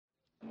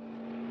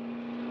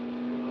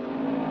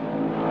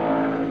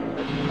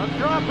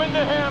dropping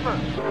the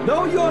hammer.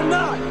 No, you're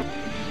not.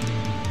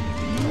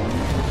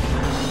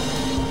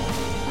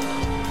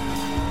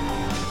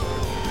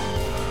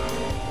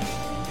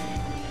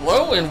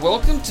 Hello and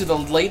welcome to the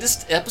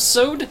latest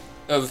episode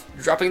of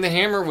Dropping the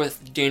Hammer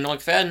with Daniel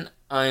McFadden.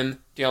 I'm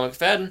Daniel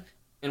McFadden,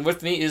 and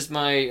with me is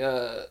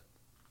my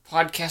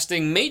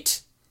podcasting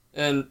mate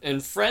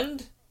and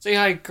friend. Say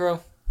hi,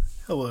 Crow.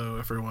 Hello,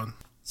 everyone.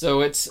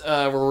 So it's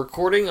we're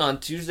recording on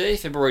Tuesday,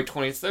 February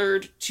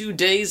 23rd, 2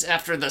 days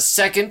after the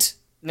second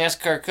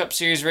NASCAR Cup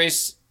Series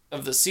race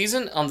of the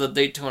season on the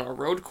Daytona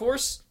Road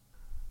Course.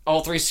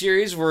 All three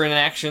series were in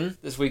action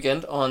this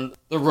weekend on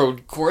the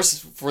road course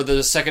for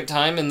the second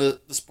time in the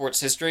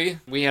sport's history.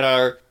 We had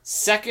our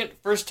second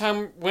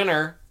first-time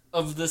winner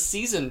of the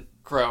season,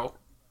 Crow.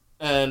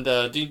 And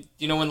do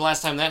you know when the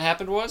last time that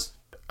happened was?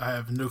 I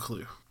have no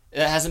clue.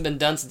 It hasn't been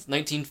done since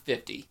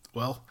 1950.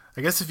 Well,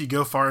 I guess if you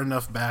go far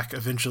enough back,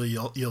 eventually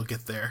you'll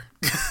get there.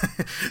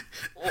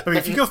 I mean,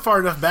 if you go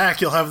far enough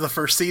back, you'll have the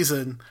first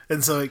season,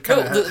 and so it kind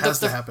of has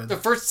to happen. The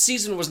first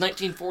season was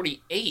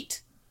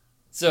 1948.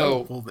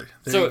 So, there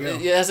so you go.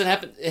 it hasn't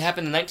happened. It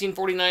happened in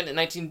 1949 and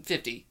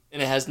 1950,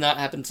 and it has not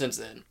happened since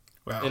then.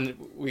 Wow.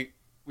 And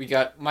we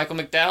got Michael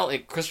McDowell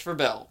and Christopher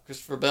Bell.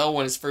 Christopher Bell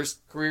won his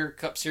first career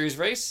Cup Series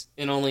race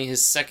in only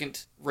his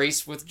second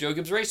race with Joe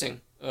Gibbs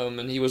Racing.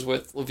 And he was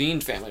with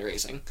Levine Family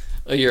Racing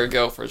a year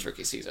ago for his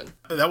rookie season.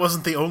 That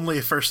wasn't the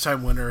only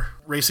first-time winner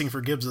racing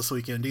for Gibbs this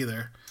weekend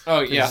either.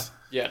 Oh, yeah,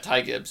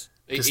 Ty Gibbs.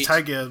 Because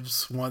Ty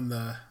Gibbs won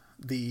the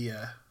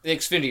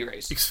Xfinity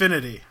race.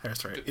 Xfinity,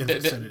 that's right,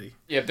 Xfinity.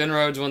 Ben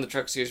Rhodes won the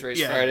Truck Series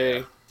race Friday.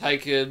 Yeah.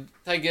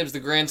 Ty Gibbs,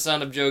 the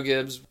grandson of Joe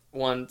Gibbs,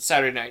 won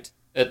Saturday night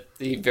at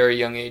the very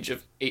young age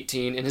of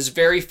 18 in his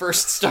very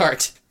first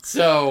start.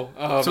 So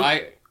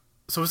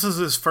this is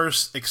his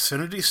first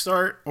Xfinity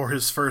start or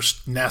his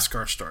first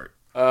NASCAR start?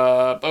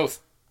 Both.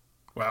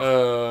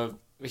 Wow.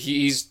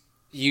 He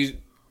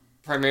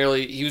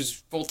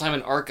was full-time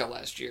in ARCA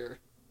last year.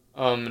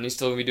 And he's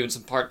still going to be doing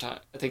some part-time.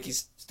 I think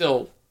he's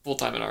still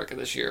full-time in ARCA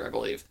this year, I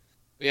believe.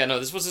 But yeah, no,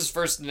 this was his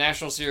first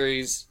National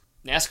Series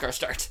NASCAR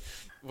start.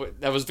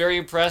 I was very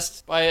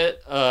impressed by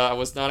it. I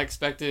was not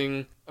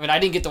expecting... I mean, I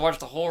didn't get to watch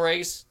the whole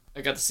race. I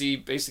got to see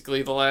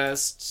basically got to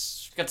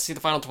see the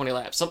final 20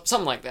 laps.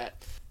 Something like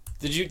that.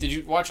 Did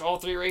you watch all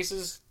three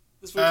races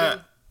this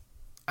weekend?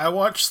 I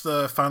watched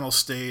the final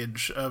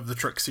stage of the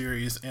Truck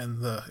Series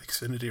and the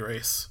Xfinity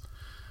race.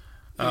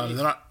 And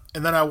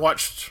then I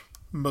watched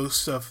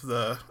most of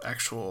the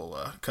actual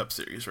Cup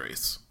Series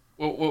race.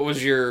 What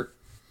was your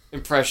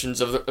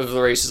impressions of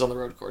the races on the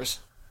road course?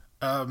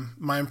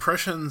 My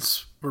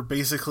impressions were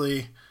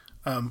basically,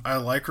 I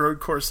like road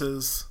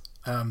courses.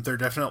 They're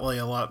definitely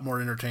a lot more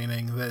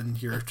entertaining than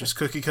your just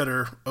cookie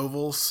cutter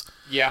ovals.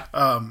 Yeah.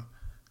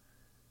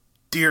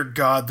 Dear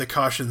God, the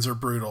cautions are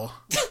brutal.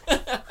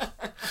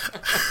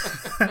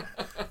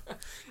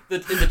 In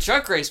the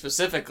truck race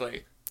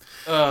specifically,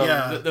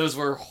 those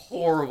were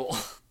horrible.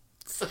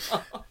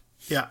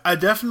 Yeah, I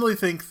definitely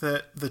think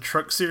that the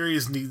Truck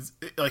Series needs,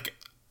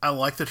 I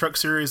like the Truck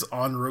Series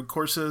on road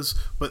courses,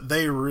 but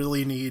they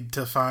really need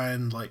to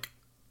find,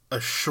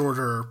 a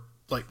shorter,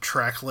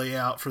 track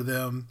layout for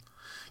them.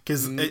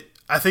 Because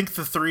I think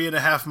the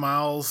 3.5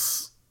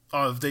 miles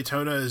of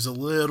Daytona is a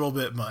little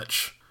bit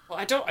much. Well,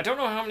 I don't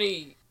know how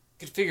many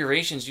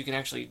configurations you can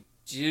actually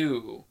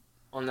do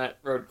on that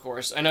road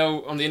course. I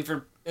know on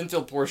the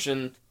infield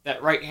portion,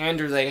 that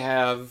right-hander they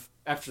have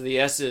after the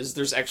S's,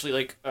 there's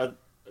actually a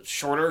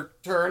shorter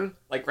turn,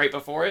 right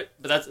before it.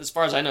 But that's, as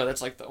far as I know,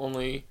 that's the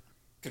only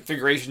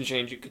configuration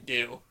change you could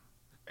do.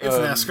 It's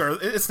NASCAR.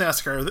 It's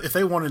NASCAR. If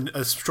they want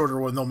a shorter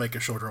one, they'll make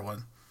a shorter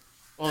one.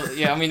 Well,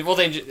 yeah. I mean,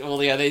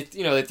 they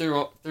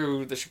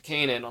threw the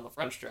chicane in on the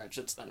front stretch.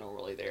 It's not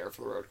normally there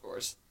for the road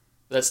course.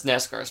 That's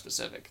NASCAR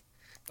specific.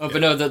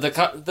 But no,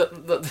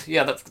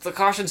 the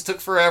cautions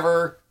took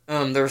forever.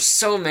 There were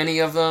so many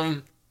of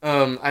them.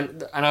 I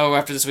know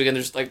after this weekend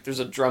there's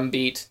a drum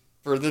beat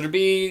for there to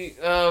be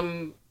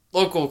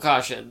local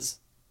cautions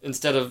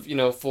instead of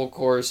full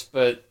course.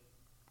 But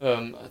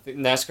I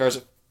think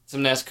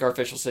some NASCAR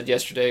officials said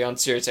yesterday on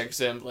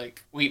SiriusXM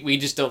we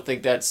just don't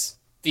think that's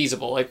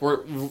feasible.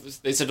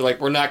 They said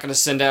we're not going to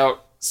send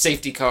out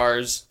safety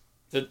cars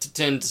to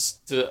tend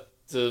to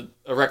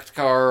a wrecked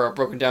car or a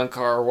broken down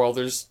car while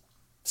there's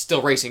still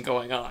racing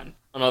going on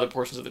other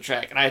portions of the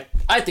track. And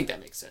I think that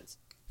makes sense.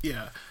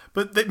 Yeah,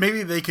 but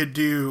maybe they could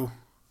do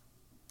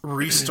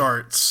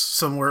restarts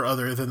somewhere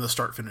other than the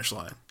start-finish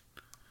line.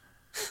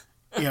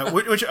 Yeah,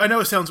 which I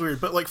know sounds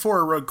weird, but for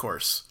a road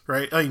course,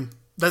 right? I mean,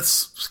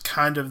 that's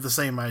kind of the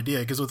same idea,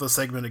 because with a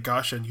segmented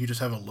caution, you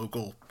just have a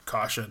local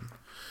caution,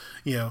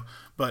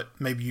 but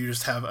maybe you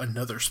just have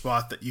another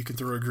spot that you can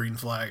throw a green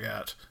flag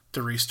at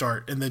to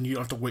restart, and then you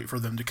don't have to wait for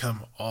them to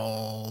come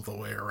all the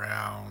way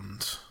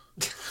around.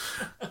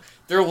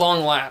 They're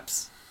long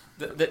laps.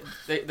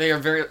 They are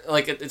very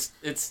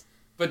it's.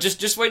 But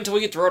just wait until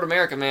we get to Road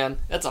America, man.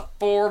 That's a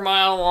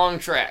 4-mile long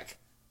track.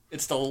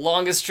 It's the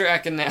longest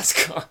track in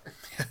NASCAR.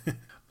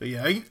 But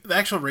yeah, the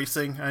actual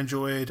racing I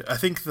enjoyed. I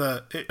think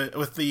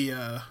with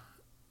the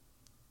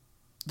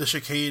the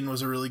chicane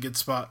was a really good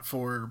spot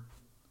for,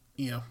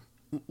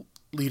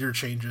 leader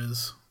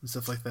changes and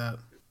stuff like that.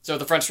 So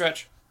the front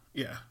stretch?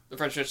 Yeah. The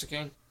front stretch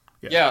chicane?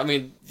 Yeah. Yeah, I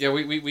mean,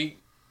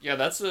 yeah,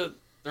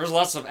 there was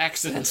lots of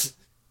accidents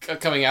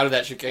coming out of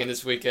that chicane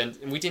this weekend,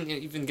 and we didn't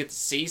even get to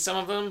see some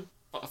of them.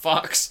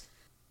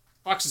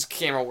 Fox's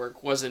camera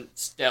work wasn't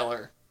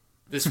stellar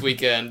this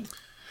weekend.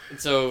 And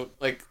so,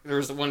 like, there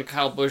was the one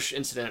Kyle Busch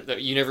incident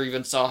that you never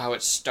even saw how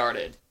it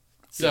started.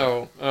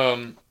 So,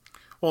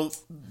 well,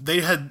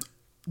 they had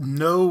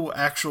no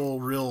actual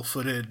real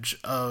footage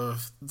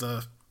of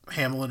the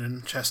Hamlin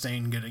and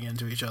Chastain getting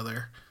into each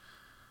other.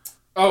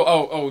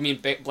 Oh, you mean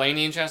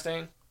Blaney and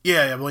Chastain?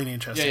 Yeah, Blaney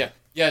and Chastain.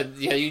 Yeah,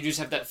 you just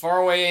have that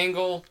faraway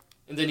angle,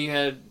 and then you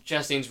had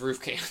Chastain's roof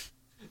cam.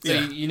 So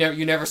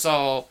you never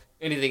saw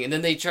anything. And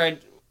then they tried,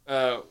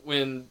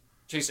 when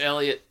Chase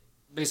Elliott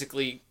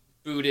basically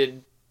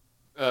booted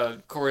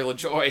Corey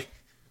LaJoie,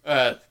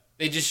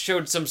 they just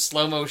showed some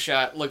slow-mo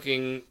shot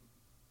looking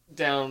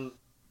down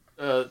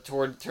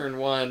toward turn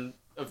one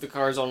of the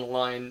cars on the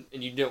line,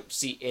 and you don't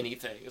see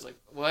anything. It's like,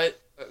 what?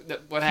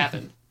 What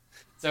happened?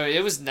 So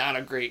it was not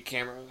a great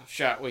camera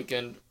shot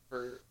weekend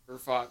for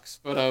Fox.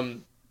 But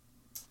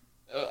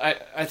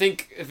I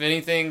think, if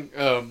anything,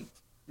 you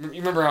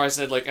remember how I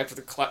said, like, after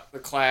the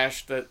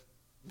clash that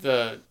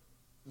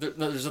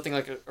there's nothing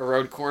like a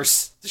road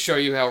course to show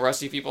you how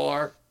rusty people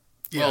are?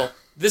 Yeah. Well,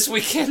 this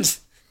weekend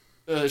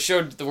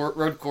showed the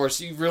road course.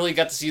 You really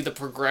got to see the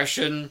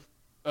progression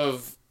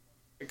of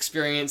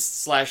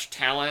experience /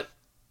 talent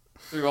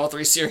through all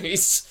three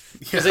series.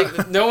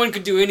 Because no one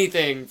could do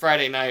anything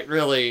Friday night,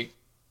 really.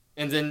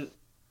 And then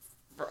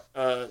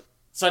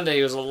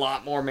Sunday was a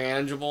lot more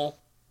manageable.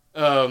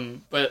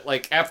 But,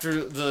 like,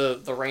 after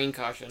the rain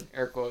caution,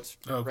 air quotes,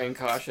 rain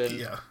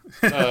caution,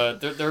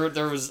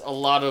 there was a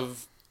lot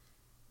of...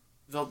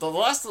 The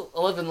last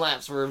 11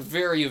 laps were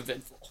very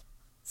eventful.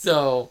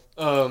 So,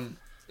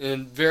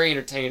 and very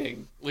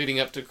entertaining, leading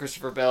up to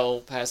Christopher Bell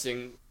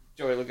passing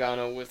Joey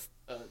Logano with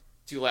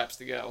 2 laps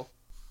to go,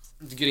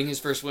 getting his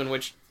first win,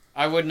 which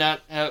I would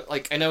not have...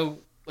 Like, I know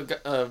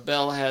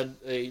Bell had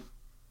a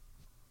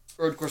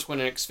road course win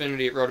in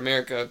Xfinity at Road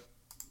America.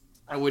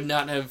 I would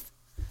not have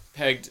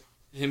pegged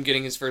him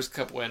getting his first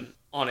Cup win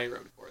on a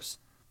road course.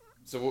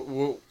 So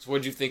what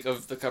did you think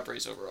of the Cup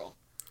race overall?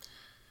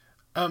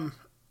 I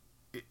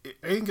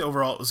think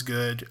overall it was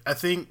good. I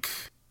think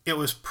it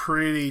was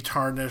pretty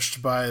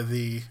tarnished by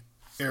the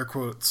air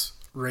quotes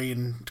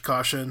rain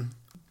caution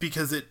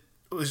because it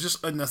was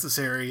just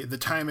unnecessary. The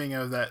timing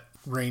of that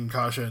rain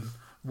caution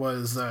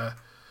was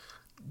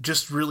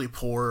just really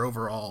poor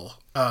overall.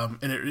 And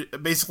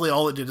it basically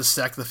all it did is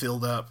stack the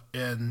field up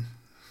and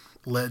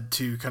led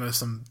to kind of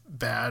some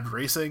bad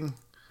racing.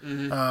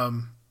 Mm-hmm.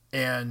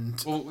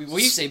 And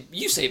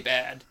you say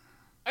bad,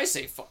 I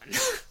say fun.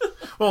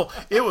 Well,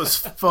 it was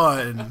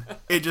fun.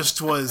 It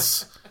just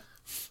was,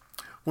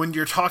 when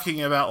you're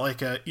talking about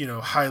like a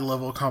high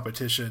level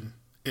competition,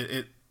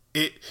 it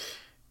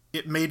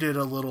made it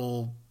a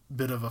little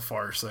bit of a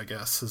farce, I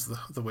guess is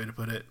the way to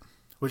put it.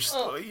 Which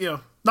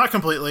not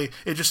completely.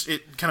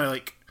 It kind of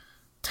like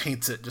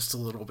taints it just a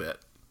little bit.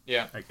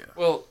 Yeah. I guess.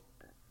 Well,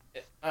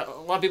 a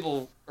lot of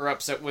people are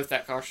upset with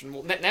that caution.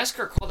 Well,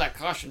 NASCAR called that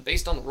caution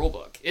based on the rule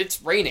book.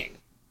 It's raining,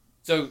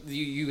 so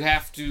you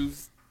have to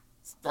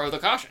throw the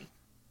caution.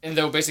 And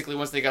though basically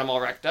once they got them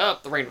all racked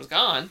up, the rain was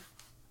gone,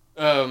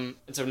 and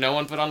so no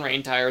one put on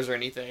rain tires or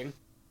anything.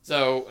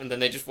 So and then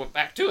they just went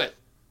back to it.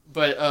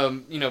 But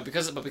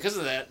because of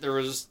that, there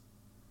was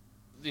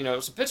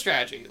some pit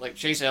strategy. Like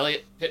Chase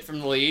Elliott pit from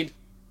the lead,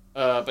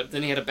 but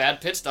then he had a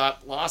bad pit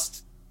stop,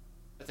 lost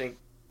I think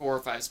 4 or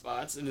 5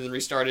 spots, and then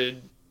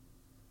restarted.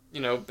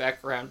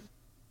 Back around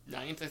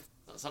 9th,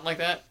 something like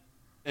that.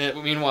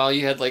 And meanwhile,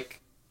 you had like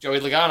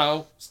Joey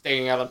Logano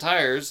staying out on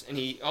tires, and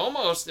it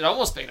almost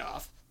paid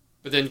off.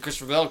 But then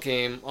Christopher Bell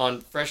came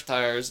on fresh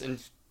tires, and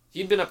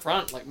he'd been up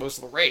front like most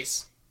of the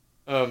race,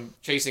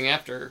 chasing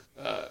after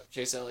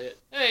Chase Elliott.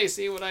 Hey,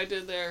 see what I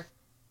did there?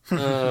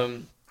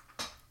 But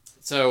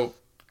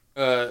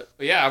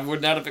yeah, I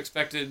would not have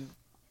expected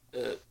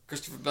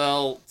Christopher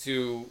Bell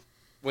to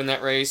win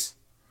that race.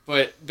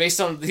 But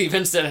based on the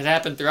events that had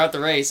happened throughout the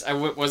race, I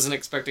wasn't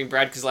expecting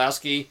Brad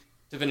Keselowski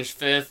to finish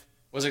 5th.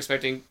 Wasn't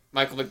expecting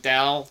Michael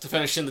McDowell to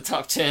finish in the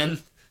top 10.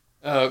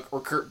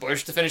 Or Kurt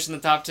Busch to finish in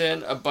the top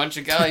 10. A bunch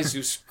of guys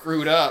who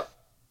screwed up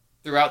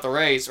throughout the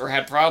race or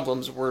had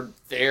problems were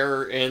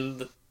there in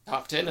the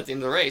top 10 at the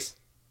end of the race.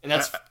 And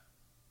that's...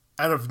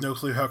 I have no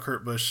clue how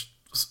Kurt Busch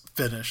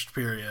finished,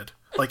 period.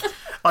 Like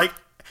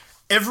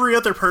every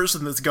other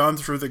person that's gone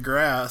through the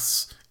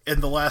grass in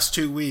the last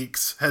 2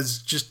 weeks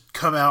has just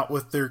come out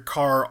with their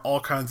car all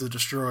kinds of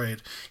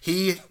destroyed.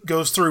 He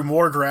goes through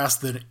more grass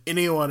than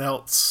anyone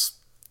else,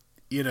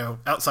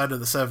 outside of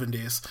the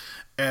 70s.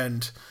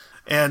 And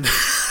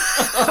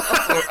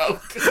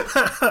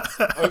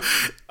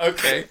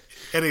okay.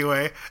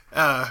 Anyway,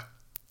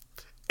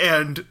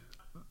 and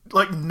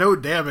like no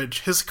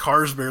damage. His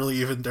car's barely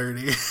even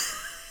dirty.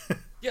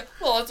 Yeah,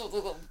 well, that's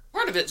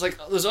part of it. It's like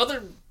those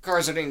other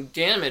cars are getting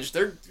damaged.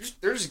 They're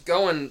just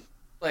going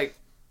like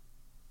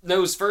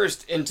nose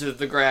first into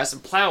the grass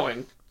and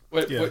plowing.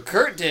 What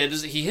Kurt did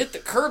is he hit the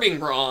curbing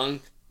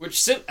wrong,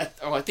 which sent,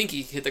 I think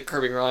he hit the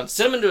curbing wrong,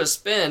 sent him into a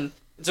spin.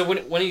 And so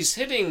when he's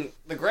hitting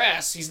the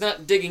grass, he's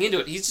not digging into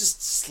it. He's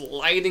just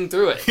sliding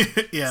through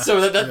it. Yeah.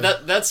 So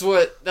that's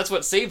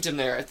what saved him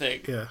there, I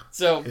think. Yeah.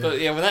 So, but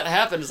when that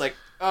happened, it's like,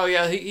 oh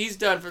yeah, he's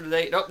done for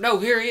today. No,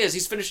 here he is.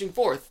 He's finishing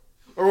fourth,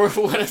 or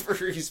whatever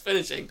he's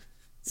finishing.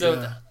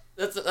 So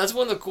that's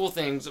one of the cool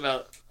things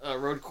about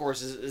road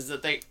courses is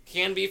that they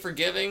can be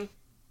forgiving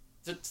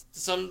to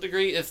some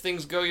degree if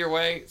things go your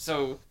way.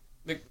 So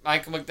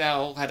Michael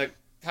McDowell had a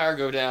tire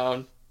go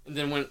down and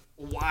then went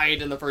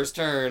wide in the first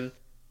turn,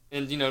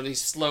 and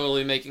he's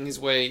slowly making his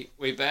way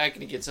back,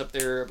 and he gets up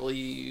there. I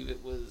believe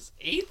it was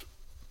 8th,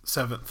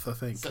 7th, I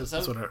think.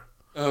 That's what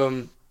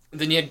and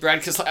then you had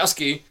Brad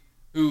Keselowski,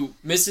 who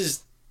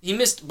missed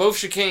both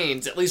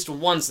chicanes at least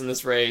once in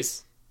this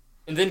race,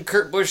 and then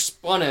Kurt Busch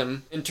spun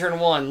him in turn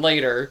 1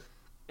 later,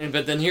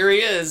 but then here he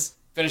is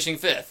finishing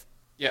 5th.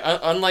 Yeah,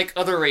 unlike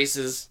other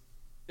races,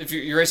 if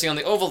you're racing on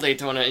the Oval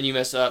Daytona and you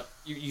mess up,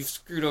 you've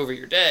screwed over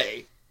your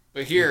day.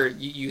 But here,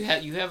 you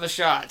have a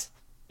shot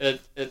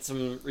at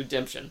some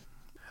redemption.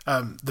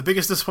 The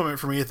biggest disappointment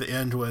for me at the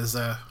end was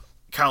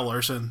Kyle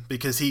Larson,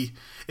 because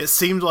it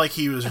seemed like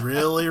he was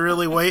really,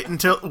 really waiting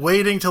till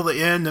the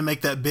end to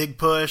make that big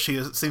push.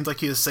 It seemed like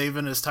he was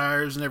saving his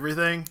tires and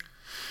everything,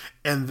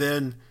 and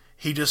then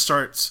he just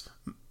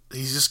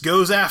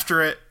goes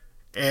after it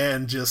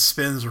and just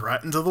spins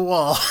right into the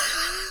wall.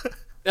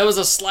 That was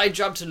a slide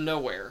job to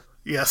nowhere.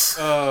 Yes.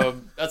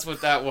 That's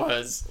what that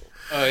was.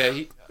 Oh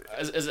yeah,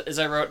 as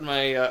I wrote in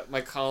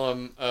my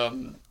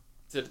column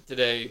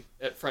today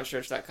at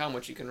frontstretch.com,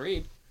 which you can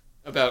read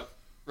about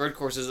road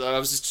courses, I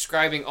was just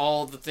describing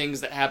all the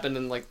things that happened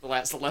in like the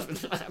last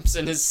 11 laps,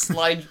 and his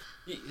slide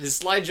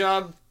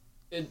job,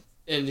 and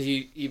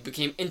he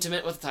became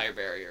intimate with the tire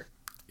barrier.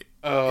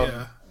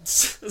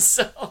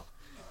 So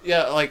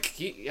yeah, like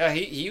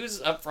he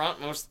was up front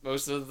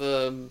most of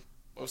the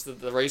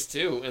race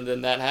too, and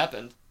then that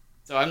happened.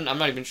 So I'm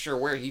not even sure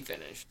where he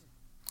finished.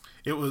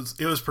 It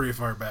was pretty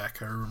far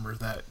back. I remember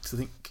that.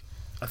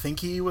 I think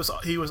he was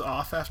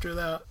off after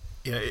that.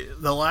 Yeah,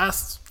 the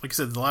last, like I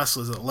said, the last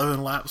was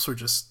 11 laps were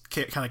just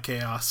kind of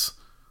chaos.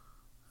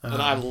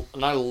 And I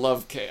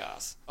love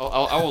chaos.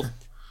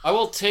 I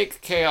will take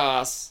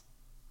chaos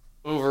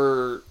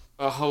over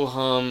a ho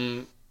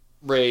hum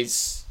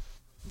race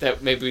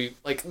that maybe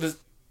like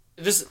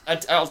this.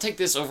 I'll take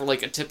this over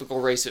like a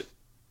typical race at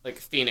like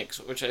Phoenix,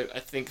 which I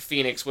think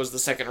Phoenix was the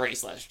second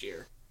race last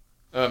year.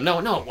 No,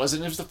 it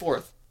wasn't. It was the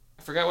fourth.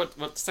 I forgot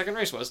what the second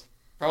race was.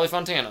 Probably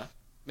Fontana.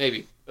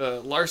 Maybe.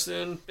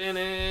 Larson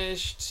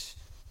finished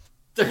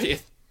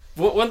 30th.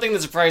 One thing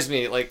that surprised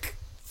me, like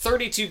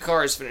 32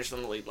 cars finished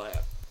on the lead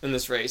lap in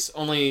this race.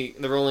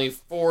 There were only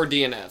 4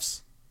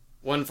 DNFs.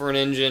 1 for an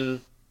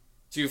engine,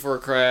 2 for a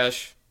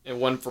crash, and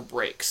 1 for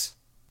brakes.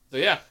 So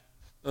yeah,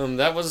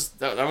 that was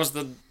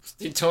the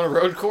Daytona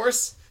road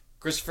course.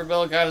 Christopher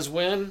Bell got his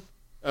win.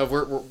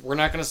 We're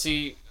not going to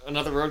see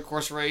another road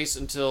course race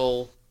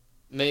until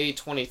May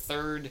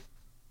 23rd,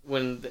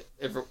 when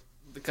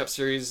the Cup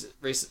Series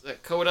races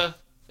at COTA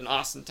in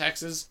Austin,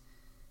 Texas.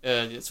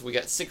 And so we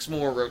got 6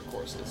 more road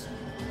courses.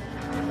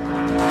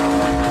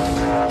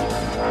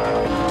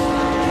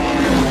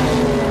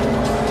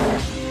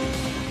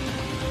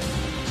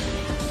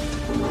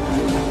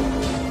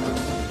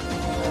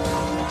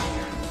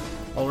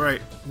 All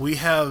right, we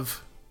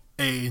have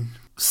a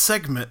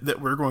segment that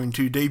we're going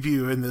to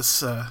debut in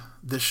this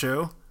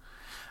show.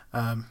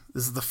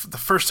 This is the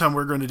first time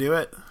we're going to do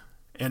it,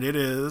 and it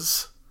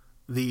is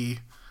the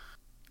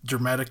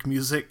dramatic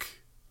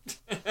music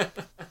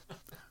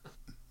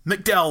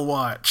McDowell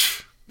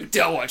Watch.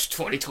 McDowell Watch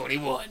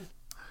 2021.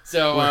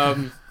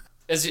 So,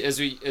 if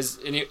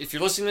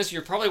you're listening to this,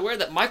 you're probably aware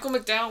that Michael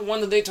McDowell won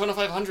the Daytona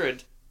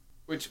 500,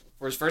 which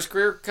for his first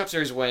career Cup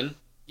Series win.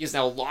 He is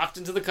now locked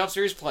into the Cup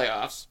Series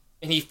playoffs,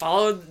 and he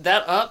followed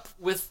that up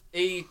with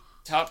a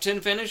top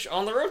 10 finish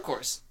on the road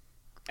course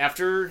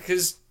after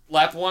his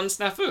lap 1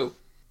 snafu.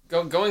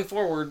 Going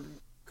forward,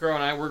 Crow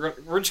and I,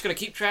 we're just going to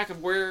keep track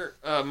of where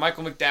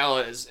Michael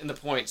McDowell is in the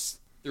points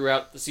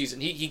throughout the season.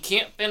 He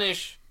can't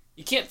finish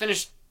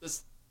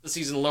the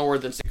season lower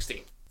than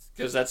 16th,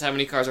 because that's how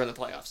many cars are in the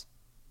playoffs.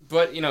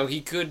 But,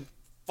 he could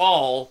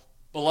fall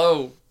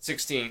below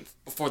 16th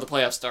before the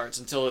playoff starts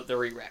until they're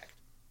re-racked.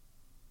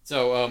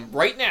 So,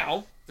 right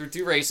now, through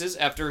 2 races,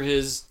 after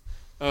his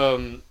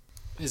win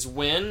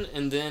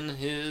and then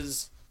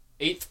his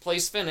 8th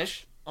place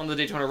finish on the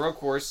Daytona road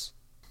course,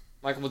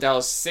 Michael McDowell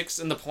is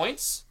 6th in the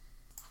points.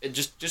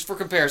 Just for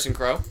comparison,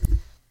 Crow,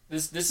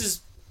 this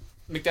is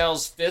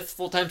McDowell's 5th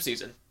full-time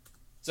season.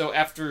 So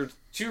after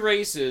 2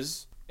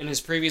 races in his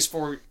previous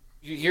 4,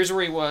 here's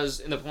where he was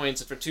in the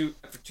points after two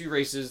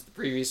races the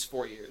previous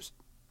 4 years.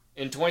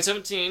 In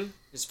 2017,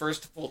 his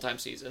first full-time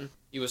season,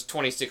 he was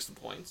 26th in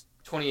points.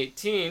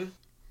 2018,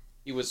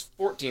 he was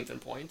 14th in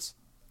points.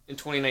 In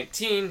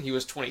 2019, he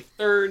was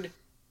 23rd.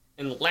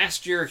 And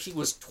last year, he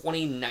was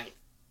 29th.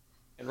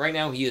 And right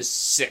now, he is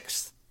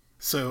 6th.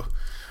 So,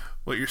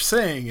 what you're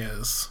saying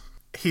is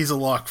he's a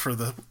lock for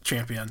the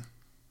champion.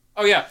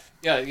 Oh yeah.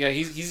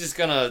 He's just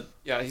gonna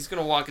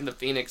walk into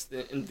Phoenix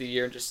in the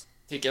year and just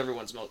take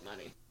everyone's milk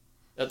money.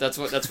 That's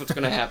what's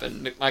gonna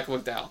happen. Michael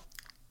McDowell.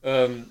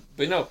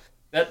 But no,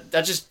 that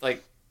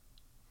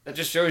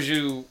just shows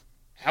you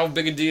how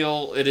big a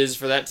deal it is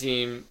for that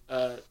team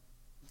to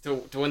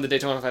win the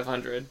Daytona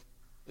 500.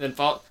 And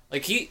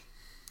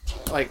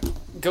then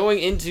going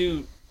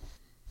into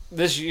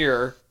this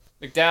year,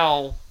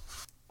 McDowell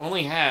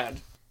only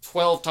had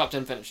 12 top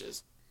 10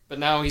 finishes, but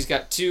now he's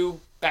got 2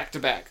 back to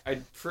back.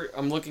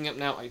 I'm looking up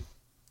now. I'm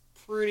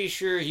pretty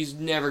sure he's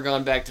never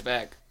gone back to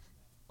back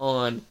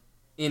on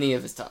any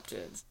of his top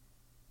 10s.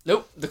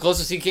 Nope. The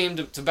closest he came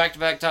to back to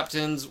back top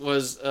 10s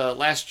was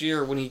last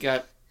year when he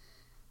got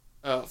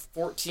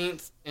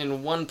 14th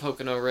in one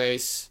Pocono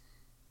race,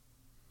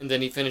 and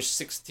then he finished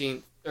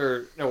 16th.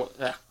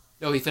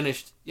 He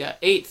finished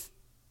 8th.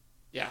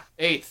 Yeah,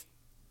 8th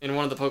in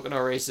one of the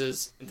Pocono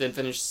races, and then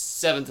finished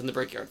 7th in the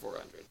Brickyard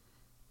 400.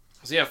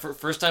 So yeah,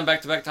 first time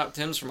back to back top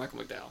 10s for Michael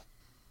McDowell.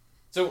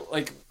 So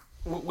like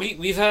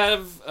we've had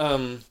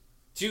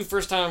 2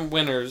 first time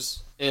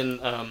winners in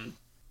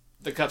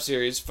the Cup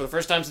Series for the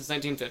first time since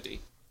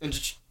 1950, and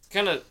just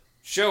kind of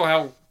show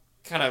how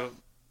kind of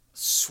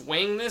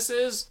swing this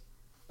is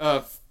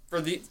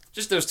for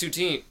those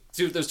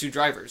two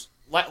drivers.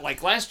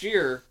 Like last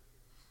year,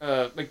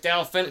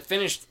 McDowell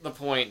finished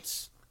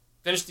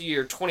the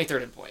year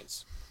 23rd in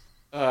points.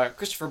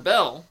 Christopher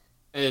Bell,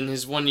 in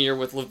his 1 year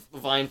with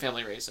Levine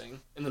Family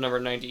Racing in the number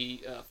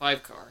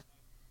 95 car,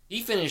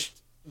 he finished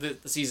the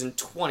season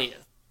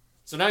 20th.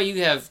 So now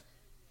you have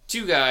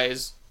 2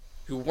 guys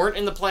who weren't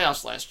in the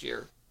playoffs last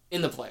year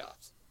in the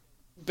playoffs.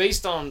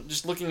 Based on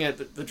just looking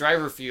at the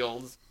driver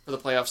field for the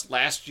playoffs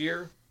last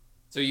year,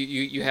 so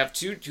you have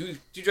two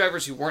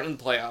drivers who weren't in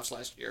the playoffs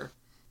last year,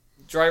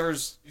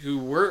 drivers who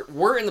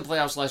were in the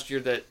playoffs last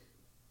year that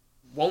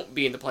won't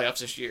be in the playoffs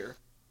this year.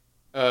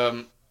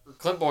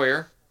 Clint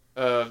Bowyer,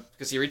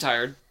 because he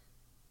retired.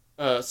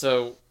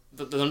 So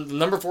the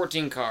number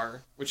 14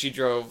 car, which he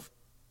drove,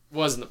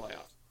 was in the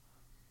playoffs.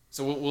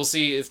 So we'll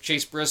see if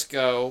Chase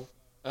Briscoe,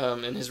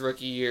 in his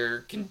rookie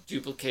year, can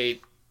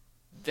duplicate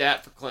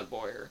that for Clint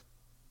Bowyer.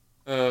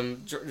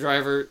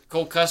 Driver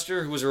Cole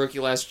Custer, who was a rookie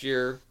last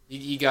year,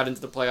 he got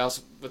into the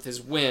playoffs with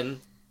his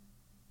win.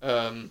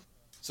 So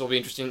it'll be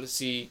interesting to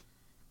see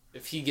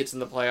if he gets in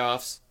the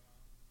playoffs.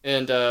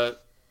 And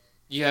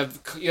you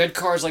had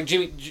cars like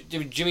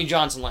Jimmy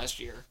Johnson last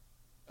year,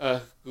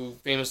 who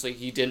famously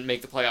he didn't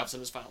make the playoffs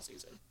in his final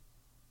season.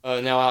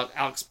 Now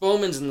Alex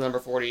Bowman's in the number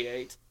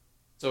 48,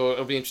 so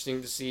it'll be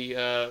interesting to see.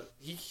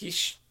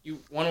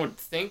 One would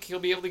think he'll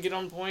be able to get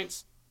on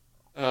points.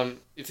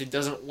 If he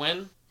doesn't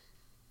win,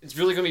 it's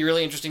really going to be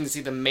really interesting to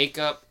see the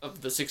makeup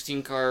of the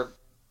 16-car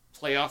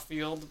playoff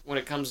field when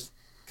it comes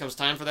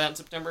time for that in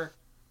September.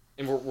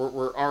 And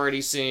we're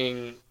already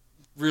seeing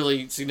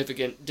really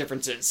significant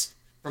differences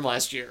from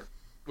last year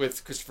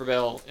with Christopher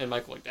Bell and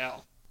Michael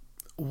McDowell.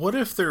 What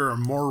if there are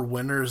more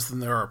winners than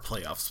there are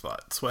playoff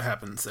spots? What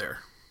happens there?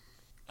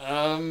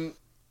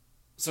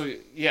 So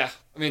yeah,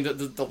 I mean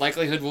the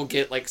likelihood we'll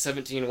get like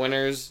 17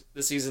 winners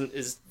this season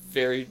is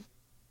very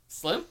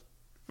slim.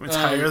 It's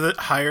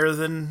higher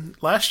than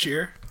last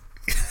year.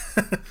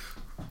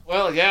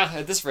 Well, yeah,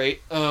 at this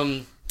rate.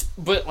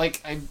 But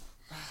like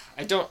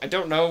I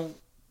don't know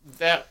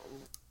that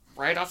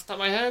right off the top of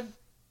my head.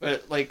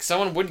 But like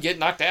someone would get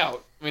knocked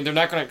out. I mean, they're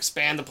not going to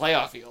expand the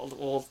playoff field.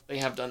 Well, they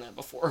have done that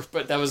before,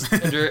 but that was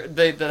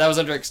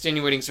under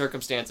extenuating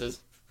circumstances.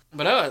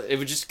 But no, it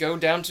would just go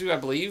down to, I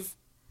believe,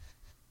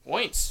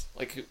 points.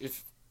 Like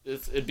if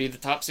it'd be the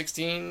top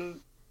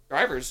 16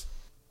 drivers,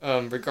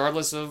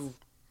 regardless of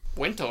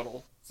win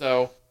total.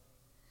 So,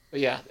 but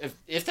yeah,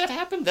 if that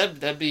happened,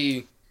 that would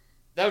be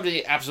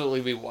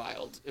absolutely be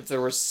wild if there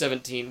were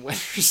 17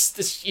 winners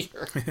this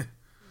year.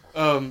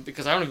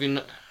 Because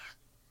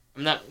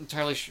I'm not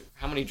entirely sure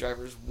how many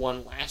drivers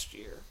won last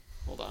year.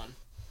 Hold on.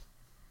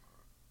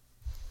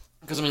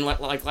 Because, I mean,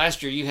 like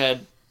last year you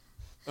had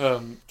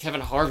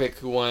Kevin Harvick,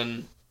 who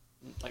won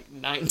like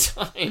 9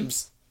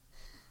 times.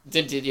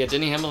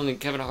 Denny Hamlin and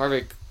Kevin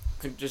Harvick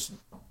just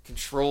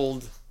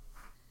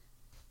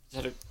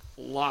had a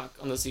lock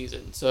on the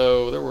season.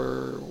 So there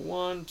were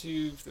 1,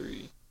 2,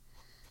 3,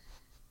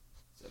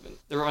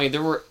 7.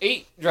 There were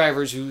 8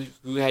 drivers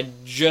who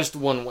had just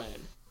one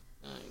win.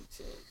 9,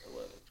 10,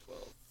 11,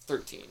 12,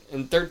 13.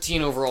 And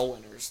 13 overall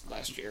winners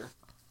last year.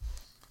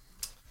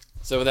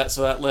 So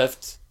that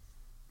left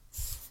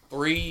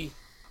three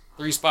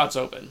spots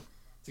open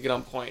to get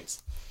on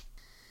points.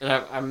 And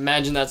I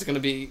imagine that's going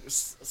to be a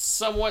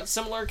somewhat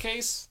similar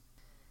case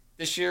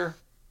this year.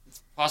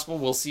 It's possible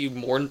we'll see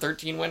more than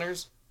 13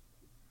 winners.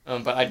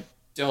 But I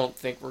don't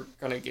think we're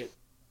going to get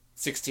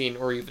 16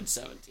 or even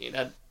 17.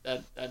 That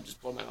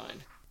just blow my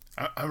mind.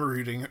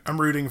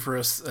 I'm rooting for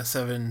a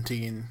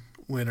 17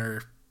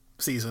 winner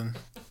season.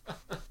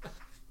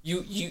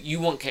 You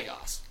want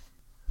chaos.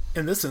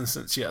 In this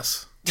instance,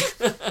 yes.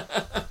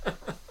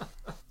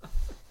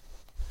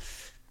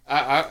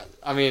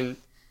 I mean,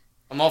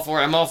 I'm all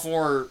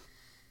for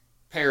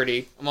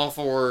parity. I'm all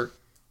for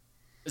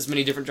as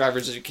many different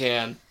drivers as you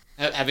can,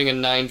 having a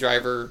 9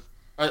 driver,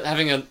 or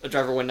having a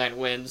driver win 9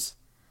 wins,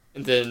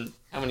 and then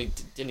how many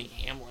did Denny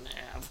Hamlin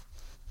have?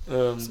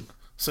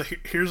 So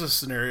here's a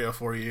scenario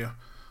for you.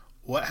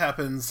 What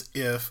happens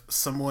if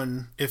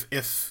someone,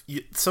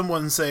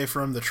 someone say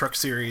from the Truck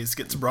Series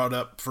gets brought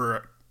up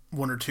for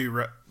one or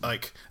two,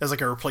 like as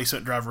like a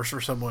replacement driver for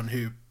someone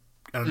who,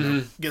 I don't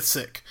know, gets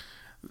sick.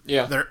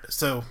 Yeah.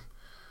 So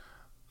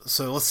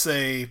let's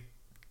say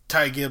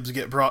Ty Gibbs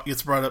gets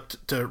brought up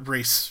to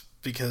race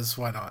because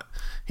why not?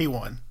 He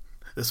won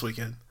this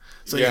weekend.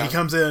 So he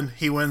comes in,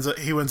 he wins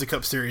a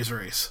Cup Series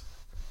race.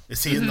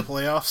 Is he in the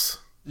playoffs?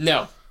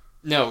 No,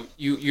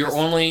 you're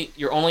only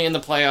in the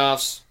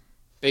playoffs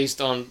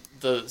based on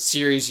the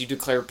series you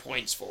declare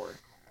points for.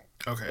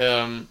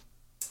 Okay.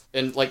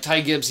 And like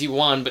Ty Gibbs, he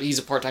won, but he's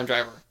a part-time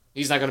driver.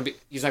 He's not gonna be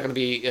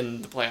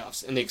in the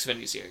playoffs in the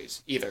Xfinity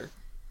Series either.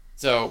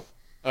 So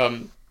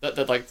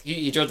that like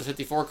he drove the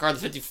 54 car. The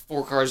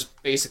 54 car is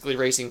basically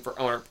racing for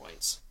owner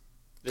points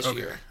this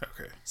year.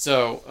 Okay.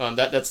 So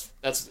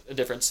that's a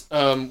difference.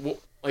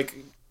 Like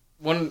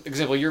one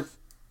example, your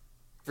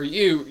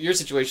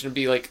situation would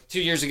be like 2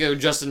 years ago,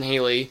 Justin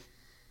Haley,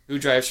 who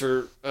drives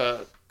for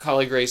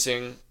Colleague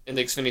Racing in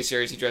the Xfinity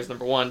Series, he drives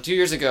number 1. 2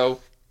 years ago,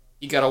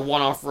 he got a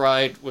one-off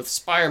ride with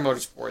Spire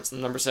Motorsports in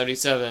the number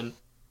 77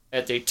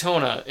 at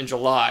Daytona in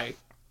July,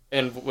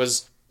 and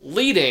was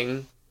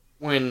leading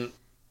when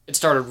it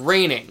started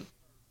raining.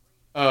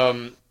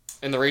 And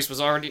the race was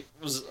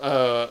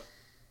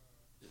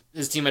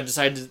his team had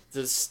decided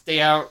to stay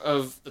out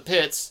of the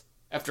pits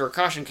after a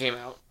caution came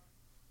out.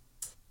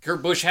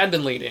 Kurt Busch had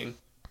been leading,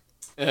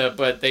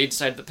 but they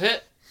decided to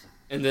pit,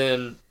 and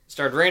then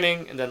started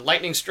raining, and then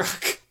lightning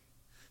struck.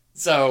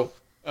 So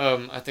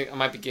I think I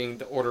might be getting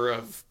the order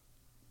of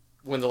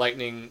when the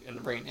lightning and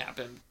the rain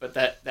happened, but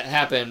that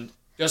happened.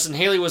 Justin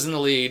Haley was in the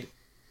lead,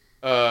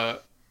 and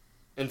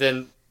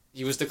then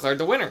he was declared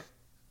the winner.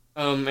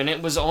 And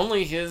it was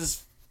only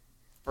his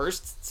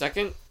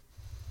second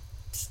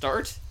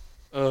start.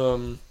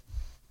 But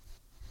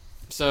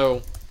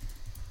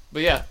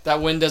yeah,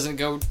 that win doesn't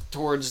go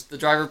towards the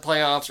driver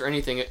playoffs or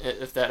anything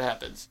if that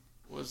happens.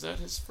 Was that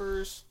his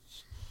first?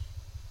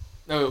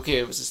 No, okay,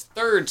 it was his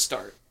third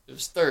start. It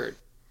was third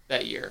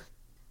that year.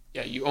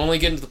 Yeah, you only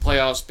get into the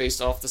playoffs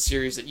based off the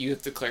series that you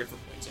have declared for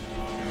points.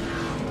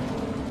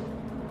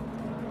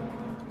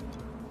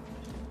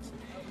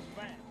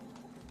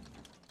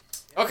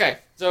 Okay,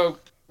 so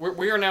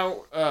we are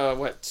now,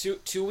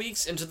 2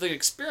 weeks into the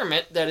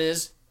experiment that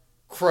is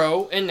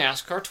Crow and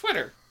NASCAR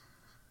Twitter.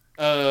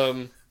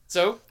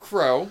 So,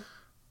 Crow,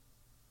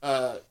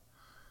 how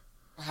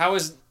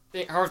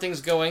are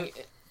things going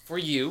for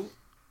you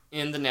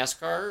in the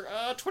NASCAR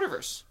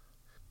Twitterverse?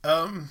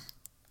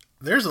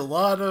 There's a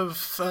lot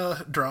of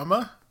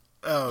drama.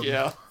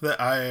 That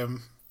I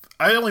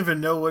don't even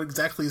know what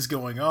exactly is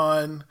going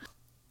on.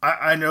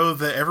 I know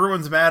that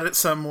everyone's mad at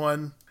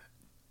someone.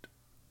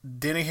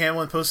 Denny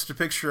Hamlin posted a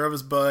picture of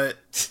his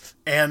butt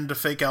and a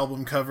fake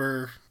album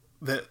cover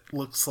that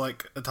looks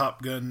like a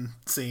Top Gun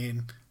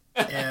scene.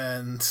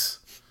 And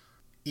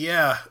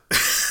yeah.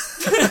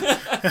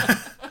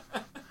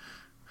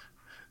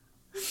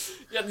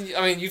 Yeah,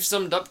 I mean, you've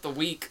summed up the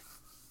week,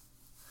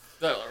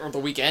 or the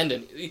weekend,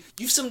 and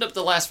you've summed up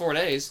the last 4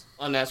 days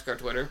on NASCAR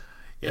Twitter.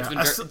 Yeah,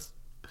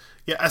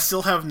 I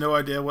still have no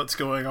idea what's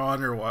going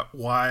on or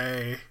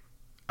why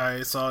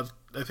I saw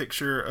a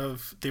picture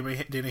of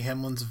Denny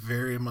Hamlin's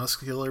very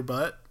muscular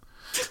butt,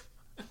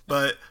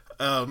 but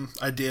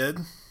I did.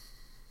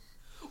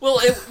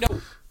 Well,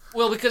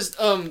 because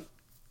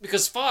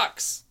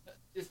Fox,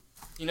 if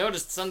you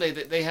noticed Sunday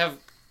that they have,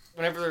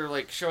 whenever they're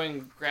like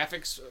showing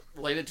graphics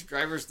related to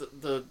drivers,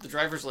 the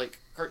drivers like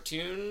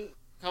cartoon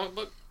comic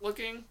book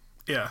looking.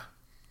 Yeah.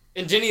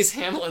 And Denny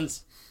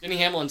Hamlin's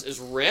is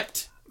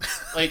ripped.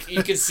 Like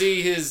you could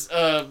see his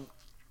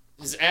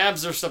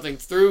abs or something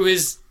through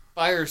his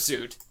fire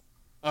suit.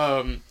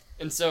 And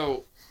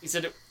so he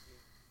said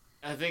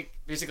I think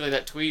basically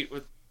that tweet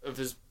of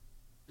his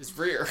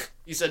rear.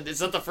 He said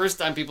it's not the first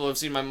time people have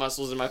seen my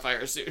muscles in my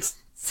fire suit.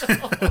 So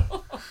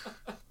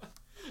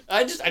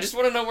I just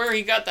want to know where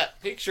he got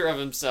that picture of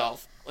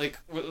himself. Like,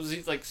 was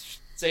he like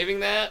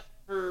saving that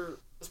for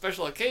a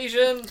special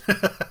occasion?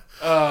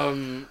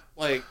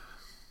 Like,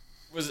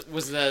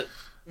 was that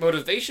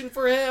motivation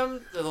for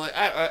him? Like,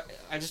 I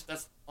just,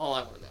 that's all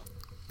I want to know.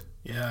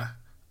 Yeah,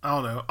 I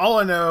don't know. All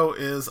I know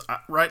is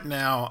right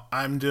now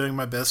I'm doing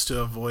my best to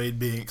avoid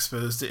being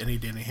exposed to any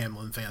Denny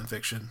Hamlin fan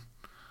fiction.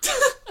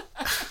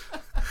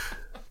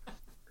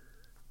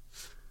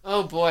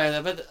 Oh boy,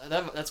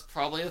 that's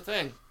probably a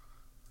thing.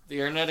 The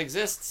internet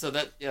exists, so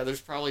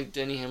there's probably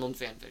Denny Hamlin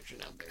fan fiction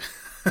out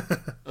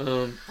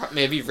there.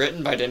 Maybe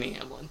written by Denny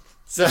Hamlin.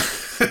 So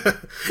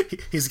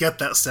he's got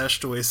that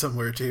stashed away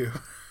somewhere too.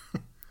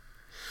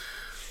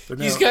 But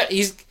no.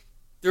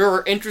 There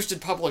are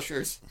interested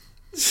publishers.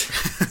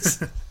 Here's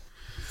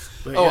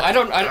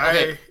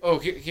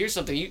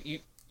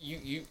something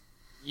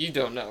you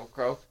don't know,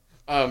 Crow.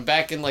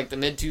 Back in like the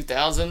mid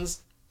 2000s,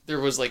 there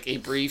was like a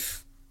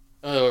brief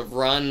a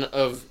run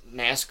of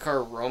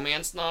NASCAR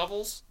romance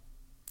novels.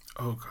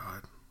 Oh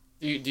God.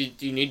 Do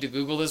you need to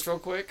Google this real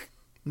quick?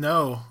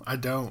 No, I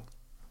don't.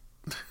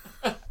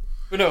 But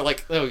no,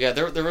 like, oh yeah,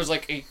 there was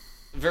like a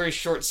very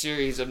short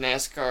series of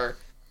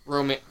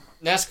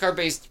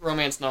NASCAR-based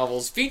romance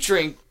novels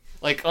featuring,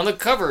 like, on the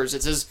covers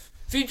it says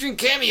featuring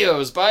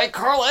cameos by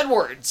Carl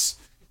Edwards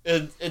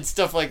and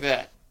stuff like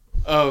that.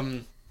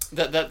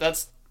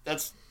 That's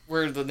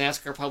where the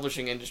NASCAR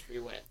publishing industry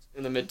went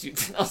in the mid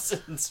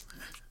 2000s.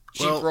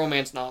 Cheap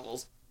romance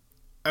novels.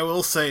 I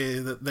will say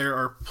that there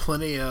are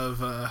plenty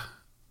of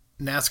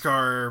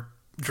NASCAR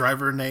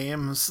driver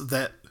names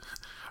that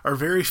are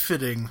very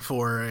fitting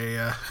for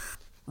a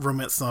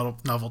romance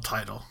novel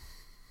title.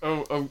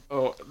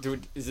 Oh,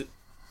 dude, is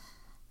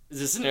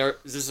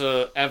this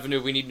a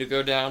avenue we need to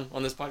go down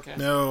on this podcast?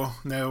 No,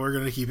 we're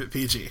gonna keep it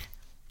PG.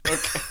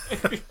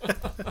 Okay.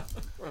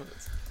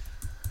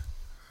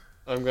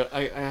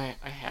 I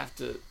have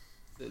to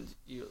send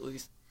you at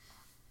least.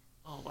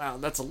 Oh wow,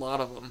 that's a lot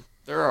of them.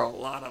 There are a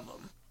lot of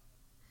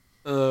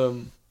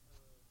them.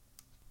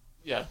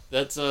 Yeah,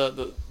 that's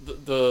the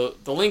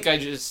link I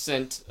just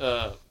sent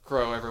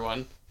Crow,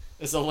 everyone,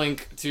 is a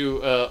link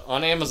to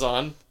on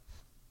Amazon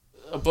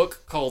a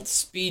book called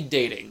Speed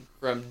Dating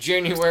from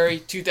January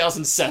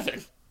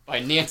 2007 by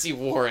Nancy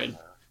Warren,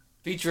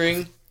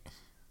 featuring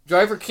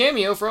driver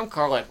cameo from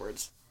Carl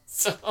Edwards.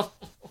 So,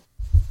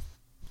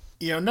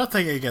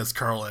 nothing against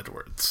Carl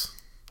Edwards,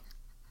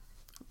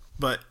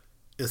 but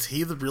is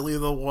he really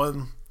the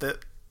one that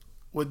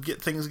would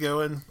get things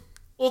going?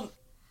 Well,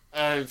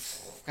 have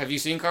you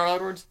seen Carl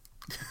Edwards?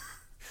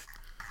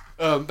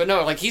 But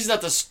no, like, he's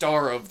not the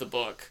star of the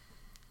book.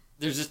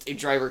 There's just a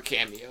driver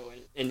cameo,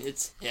 and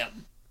it's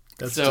him.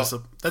 That's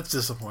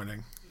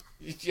disappointing.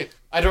 Yeah,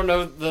 I don't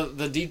know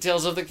the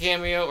details of the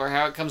cameo or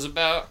how it comes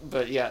about,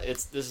 but yeah,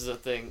 this is a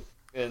thing,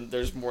 and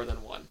there's more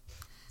than one.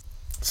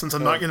 Since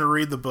I'm not going to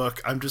read the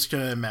book, I'm just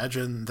going to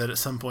imagine that at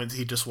some point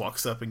he just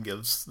walks up and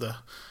gives the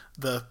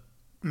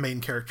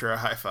main character a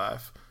high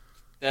five.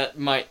 That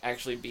might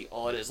actually be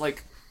all it is.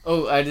 Like,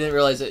 oh, I didn't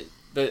realize it,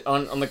 but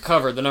on the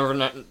cover, the number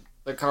 9,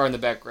 the car in the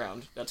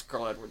background, that's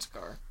Carl Edwards'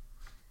 car.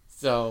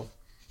 So.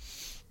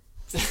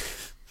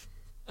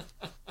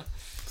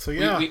 So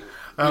yeah, we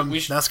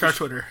NASCAR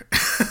Twitter.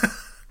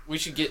 We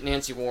should get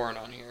Nancy Warren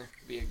on here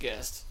to be a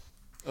guest.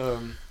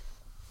 So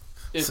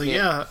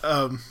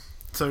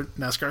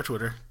NASCAR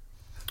Twitter,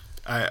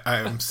 I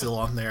am still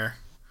on there,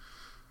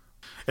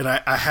 and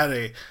I had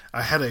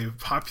a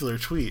popular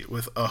tweet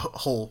with a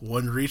whole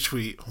one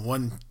retweet,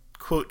 one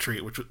quote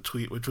tweet,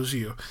 which was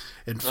you,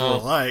 and 4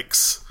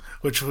 likes,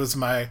 which was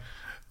my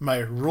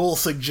rule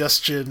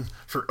suggestion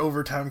for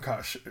overtime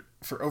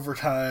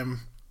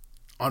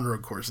on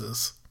road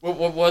courses.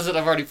 What was it?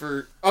 I've already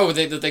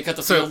they cut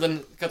the field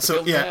in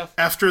half?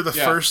 After the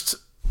first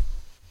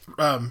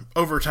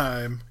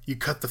overtime, you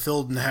cut the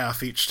field in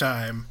half each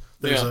time.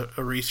 There's a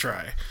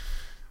retry.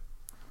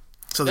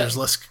 So there's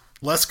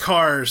less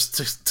cars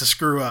to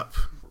screw up.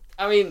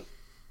 I mean,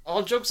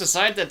 all jokes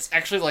aside, that's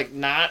actually like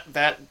not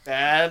that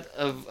bad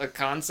of a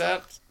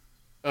concept.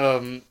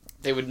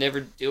 They would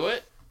never do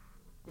it,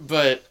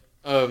 but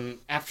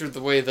after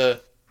the way the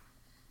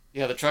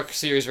truck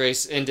series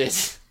race ended.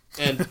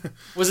 And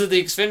was it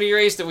the Xfinity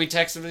race that we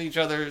texted with each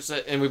other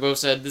and we both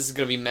said this is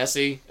going to be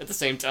messy at the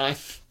same time?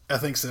 I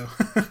think so.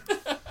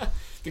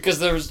 Because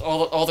there was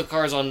all the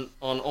cars on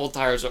old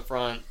tires up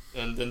front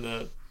and then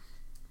the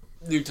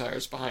new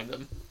tires behind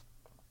them.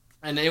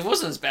 And it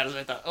wasn't as bad as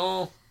I thought.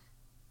 Oh,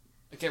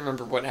 I can't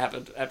remember what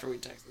happened after we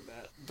texted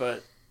that.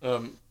 But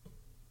no,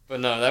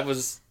 that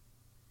was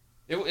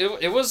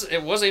it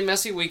was a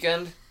messy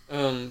weekend,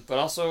 but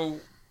also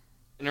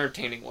an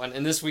entertaining one.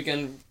 And this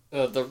weekend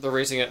the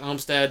racing at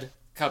Homestead,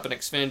 Cup and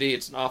Xfinity.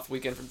 It's an off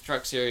weekend for the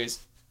Truck Series.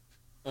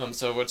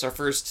 So it's our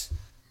first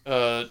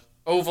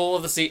oval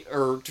of the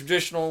or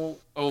traditional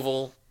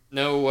oval.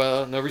 No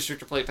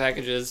restrictor plate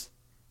packages.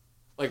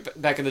 Like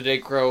back in the day,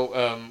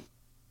 Crow.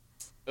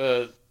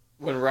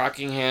 When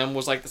Rockingham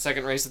was like the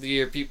second race of the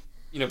year, people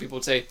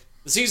would say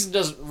the season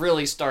doesn't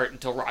really start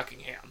until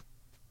Rockingham,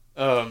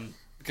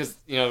 because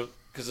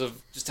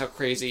of just how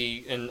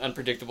crazy and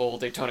unpredictable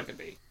Daytona could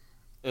be.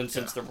 And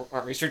since there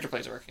aren't restrictor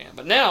plates at Rockingham.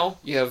 But now,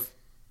 you have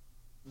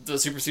the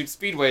Supersuit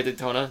Speedway at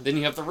Daytona, then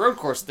you have the road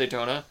course at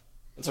Daytona,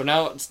 and so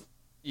now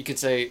you could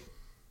say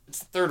it's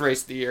the third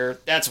race of the year.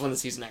 That's when the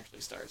season actually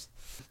starts.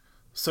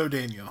 So,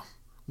 Daniel,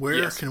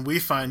 where can we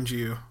find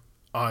you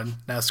on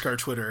NASCAR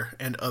Twitter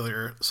and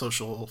other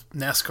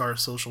NASCAR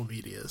social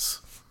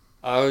medias?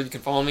 You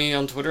can follow me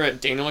on Twitter at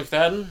Daniel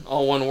McFadden,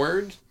 all one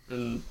word.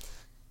 And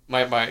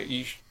by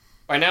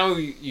now,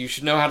 you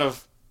should know how to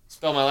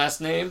spell my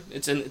last name.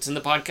 It's in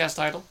the podcast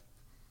title.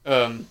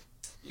 You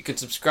can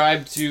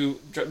subscribe to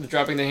the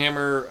Dropping the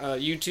Hammer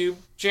YouTube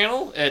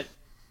channel at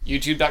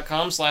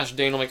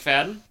youtube.com/Daniel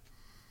McFadden.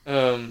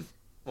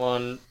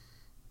 Follow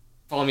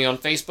me on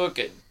Facebook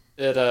at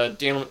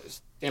Daniel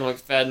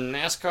McFadden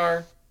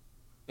NASCAR.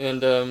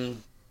 And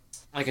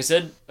like I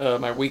said,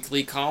 my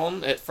weekly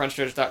column at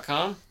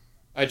frontstretch.com.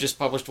 I just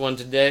published one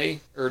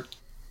today, or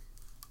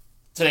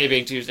today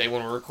being Tuesday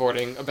when we're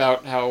recording,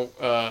 about how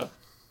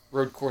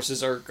road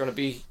courses are going to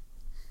be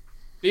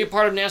a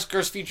part of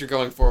NASCAR's future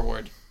going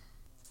forward,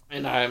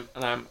 and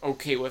I'm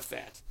okay with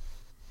that.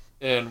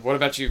 And what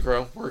about you,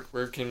 Crow?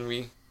 Where can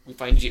we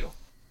find you?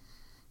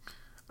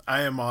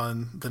 I am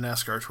on the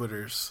NASCAR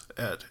Twitters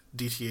at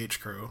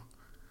DTHCrow.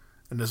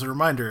 And as a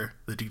reminder,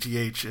 the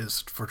DTH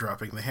is for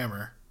dropping the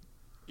hammer.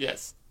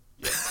 Yes.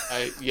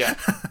 I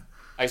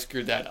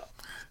screwed that up.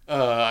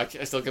 I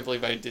still can't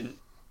believe I didn't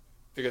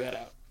figure that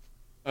out.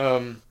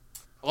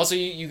 Also,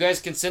 you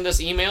guys can send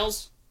us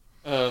emails.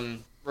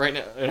 Right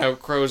now, I know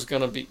Crow's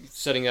going to be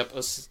setting up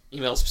an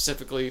email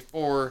specifically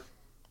for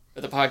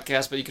the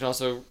podcast, but you can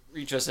also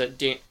reach us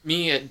at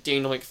me at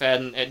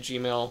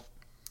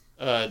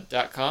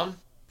danielmcfadden@gmail.com.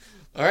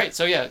 All right,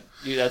 so yeah,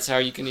 that's how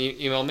you can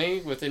email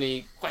me with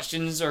any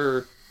questions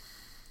or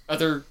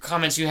other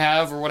comments you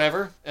have or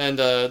whatever. And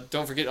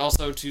don't forget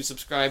also to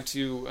subscribe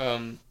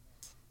to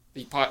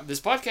this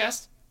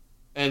podcast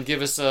and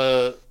give us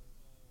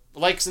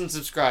likes and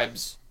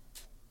subscribes.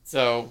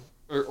 So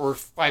or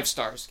 5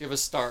 stars. Give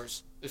us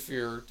stars if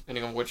you're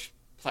depending on which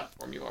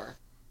platform you are.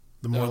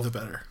 The more the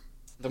better.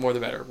 The more the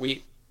better.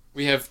 We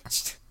have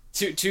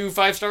two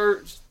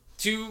 5-star,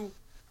 2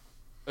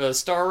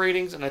 star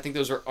ratings, and I think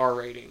those are our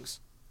ratings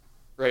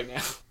right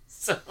now.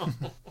 So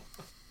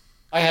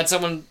I had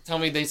someone tell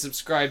me they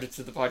subscribed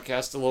to the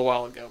podcast a little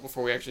while ago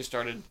before we actually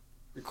started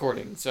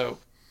recording. So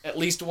at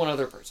least one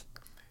other person.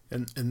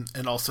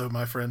 And also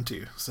my friend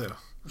too. So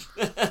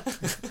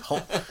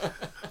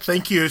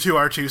thank you to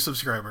our 2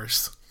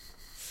 subscribers.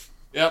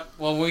 Yep.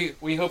 Well,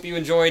 we hope you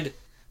enjoyed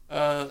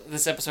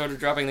this episode of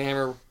Dropping the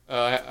Hammer.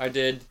 I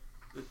did.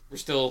 We're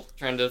still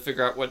trying to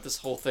figure out what this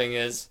whole thing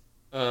is.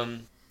 So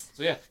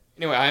yeah.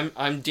 Anyway,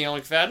 I'm Daniel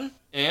McFadden,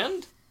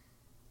 and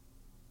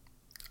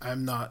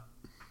I'm not.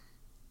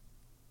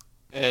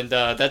 And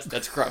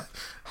that's Crow.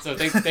 So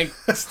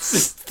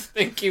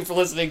thank you for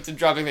listening to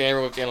Dropping the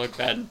Hammer with Daniel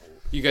McFadden.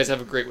 You guys have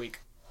a great week.